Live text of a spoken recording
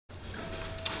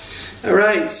All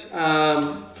right,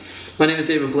 my name is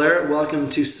David Blair. Welcome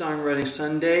to Songwriting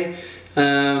Sunday.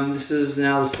 This is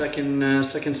now the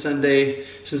second Sunday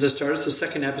since I started, so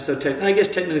second episode. I guess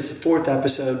technically it's the fourth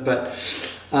episode, but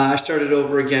I started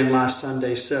over again last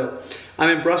Sunday. So I'm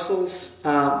in Brussels,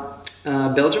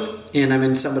 Belgium, and I'm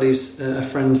in somebody's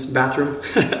friend's bathroom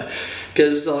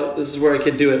because this is where I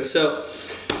could do it. So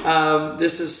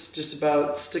this is just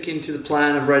about sticking to the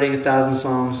plan of writing 1,000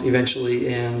 songs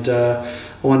eventually, and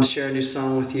I wanted to share a new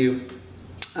song with you.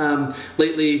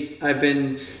 Lately I've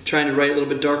been trying to write a little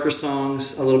bit darker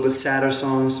songs, a little bit sadder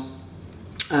songs.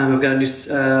 I've got a new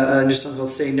song called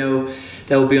Say No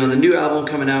that will be on the new album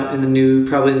coming out in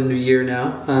probably the new year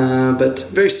now, but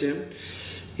very soon.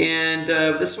 And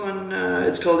this one,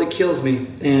 it's called It Kills Me,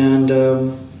 and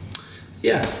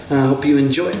yeah, I hope you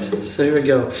enjoy it. So here we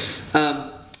go.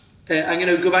 I'm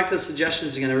going to go back to the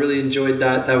suggestions again. I really enjoyed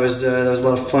that. That was a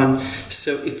lot of fun.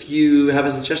 So if you have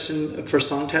a suggestion for a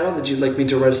song title that you'd like me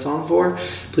to write a song for,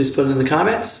 please put it in the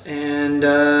comments. And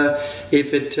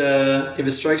if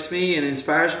it strikes me and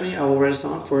inspires me, I will write a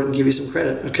song for it and give you some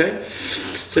credit. Okay?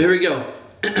 So here we go.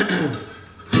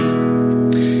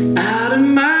 Out of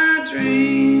my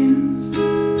dreams,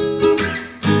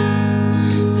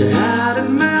 out of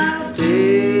my day,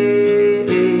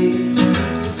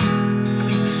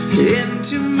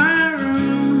 into my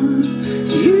room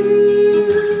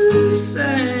you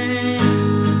sang,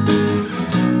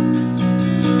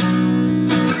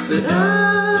 but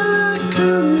I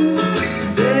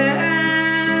couldn't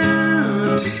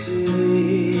bear to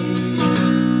see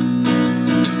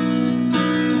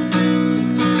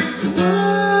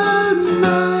one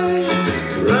might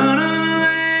run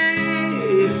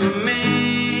away from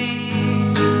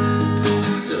me.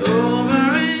 So over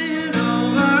and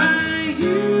over I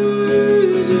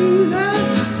used to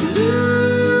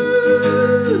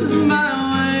lose my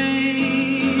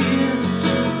way.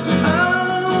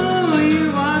 Oh,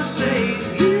 you are safe,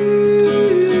 cause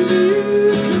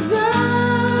I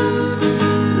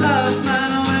lost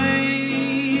my way.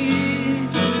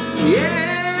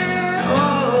 Yeah,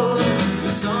 oh, the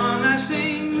song I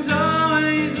sing's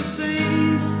always the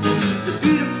same. The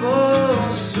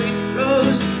beautiful sweet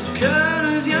rose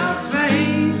colors your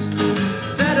face,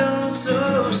 petals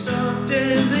so soft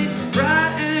as they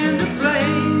brighten the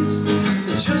place,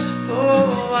 just for a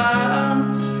while,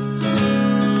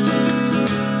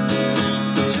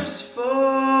 just for a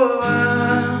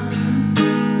while.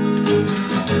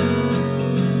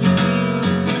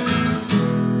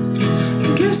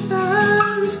 Guess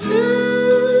I'm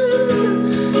still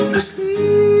asleep,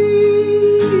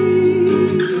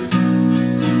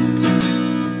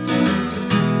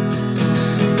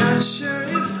 not sure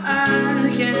if I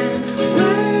can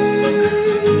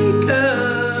wake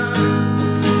up.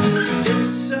 It's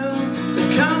so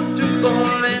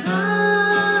comfortable and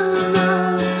I'm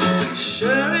not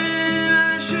sure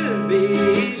I should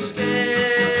be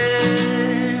scared.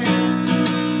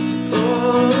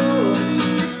 Oh,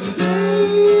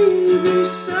 maybe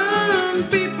some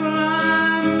people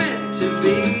are meant to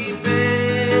be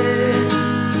bad.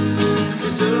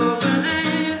 'Cause over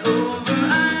and over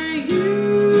I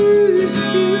used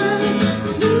to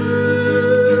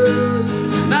lose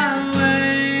my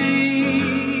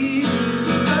way.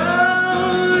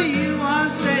 Oh, you are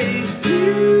safe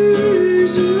too,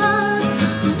 so I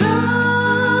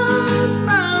lost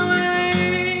my way.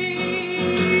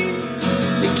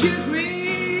 It kills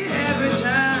me every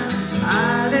time I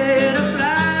let a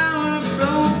flower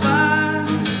float by.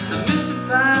 I'm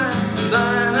mystified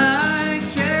by my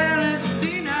careless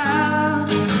denial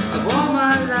of all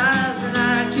my lies, and I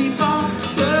keep on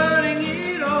putting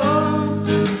it off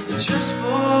just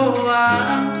for a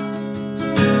while,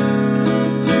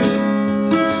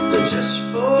 just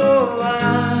for a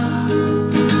while.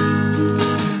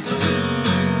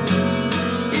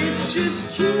 It just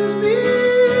kills me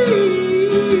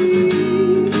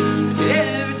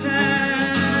every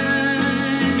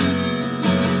time.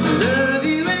 I love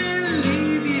you and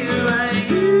leave you, I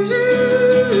use you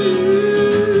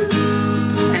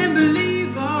and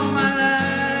believe all my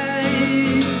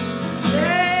lies.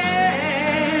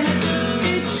 Yeah,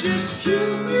 it just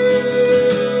kills me.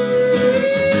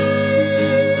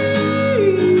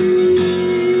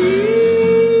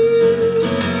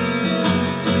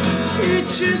 It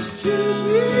just kills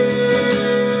me.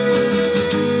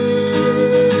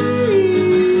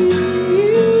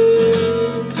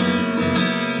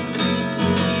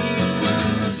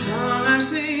 The song I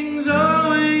sing's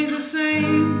always the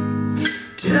same.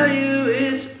 Tell you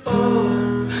it's all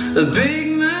a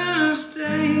big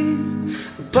mistake.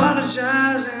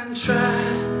 Apologize and try.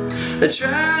 I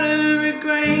try to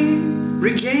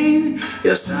regain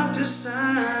your softer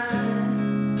side.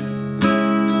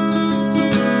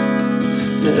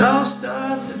 It all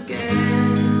starts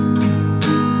again.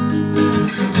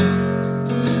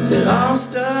 It all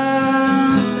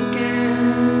starts again.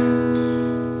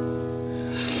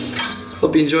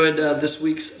 Hope you enjoyed this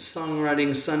week's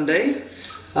Songwriting Sunday.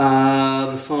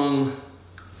 The song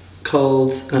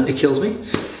called It Kills Me.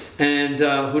 And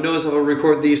who knows if I'll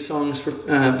record these songs, for,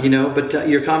 but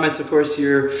your comments, of course,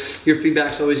 your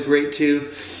feedback's always great too.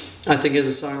 I think as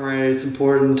a songwriter, it's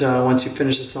important once you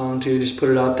finish a song to just put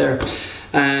it out there.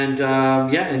 And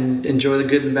and enjoy the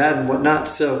good and bad and whatnot.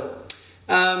 So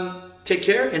take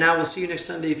care, and I will see you next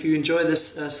Sunday. If you enjoy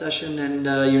this session and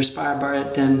you're inspired by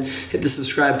it, then hit the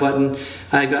subscribe button.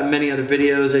 I got many other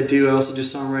videos I also do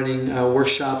songwriting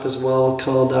workshop as well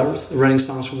called Writing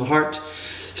Songs from the Heart.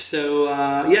 So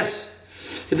yes,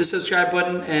 hit the subscribe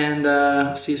button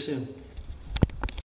and see you soon.